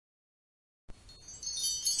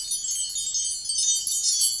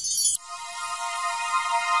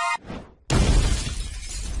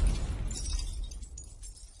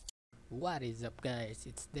What is up guys,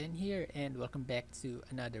 it's Dan here and welcome back to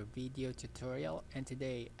another video tutorial, and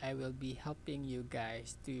today I will be helping you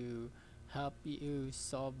guys to help you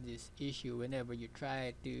solve this issue whenever you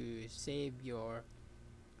try to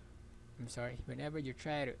whenever you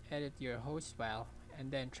try to edit your host file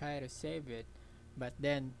and then try to save it, but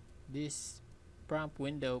then this prompt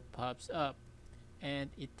window pops up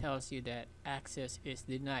and it tells you that access is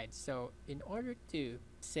denied. So in order to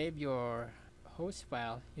save your host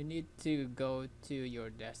file, you need to go to your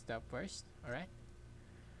desktop first. All right,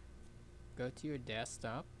 go to your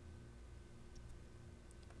desktop,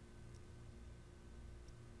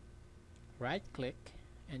 right click,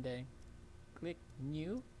 and then click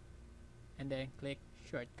new, and then click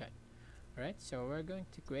shortcut. All right, so we're going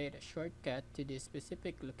to create a shortcut to this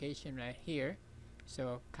specific location right here.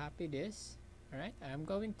 So copy this. All right, I'm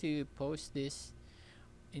going to post this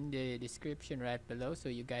in the description right below, so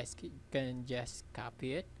you guys can just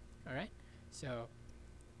copy it. All right, so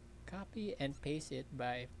copy and paste it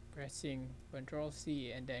by pressing Ctrl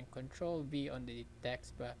C and then Ctrl V on the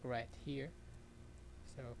text box right here.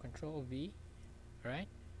 So Ctrl V. All right,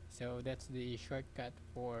 so that's the shortcut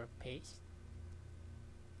for paste.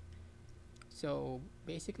 So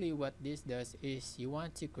basically what this does is you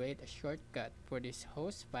want to create a shortcut for this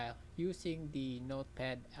host file using the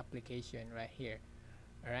notepad application right here.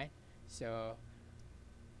 All right, so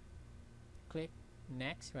click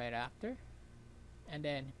next right after, and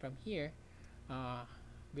then from here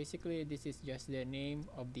basically this is just the name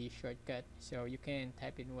of the shortcut, so you can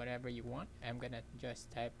type in whatever you want. I'm gonna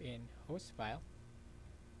just type in host file.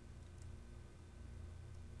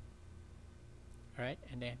 Alright,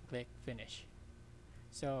 and then click finish.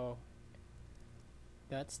 So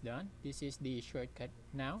that's done. This is the shortcut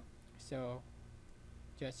now. So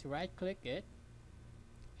just right click it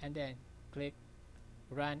and then click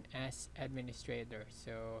run as administrator,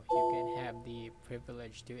 so you can have the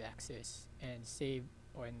privilege to access and save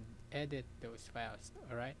and edit those files.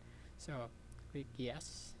 All right, so click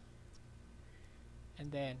yes,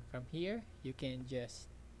 and then from here you can just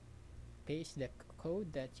paste the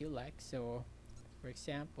code that you like. So for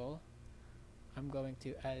example, I'm going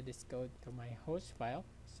to add this code to my host file,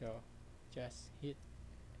 so just hit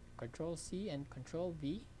Ctrl C and Ctrl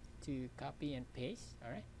V to copy and paste.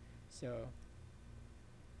 All right, so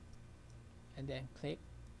and then click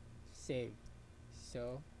save.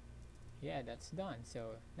 So yeah, that's done.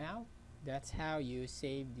 So now that's how you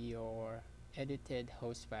save your edited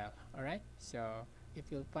host file. Alright, so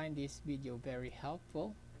if you'll find this video very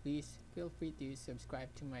helpful, please feel free to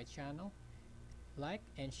subscribe to my channel, like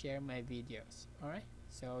and share my videos. Alright,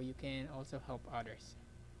 so you can also help others.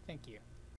 Thank you.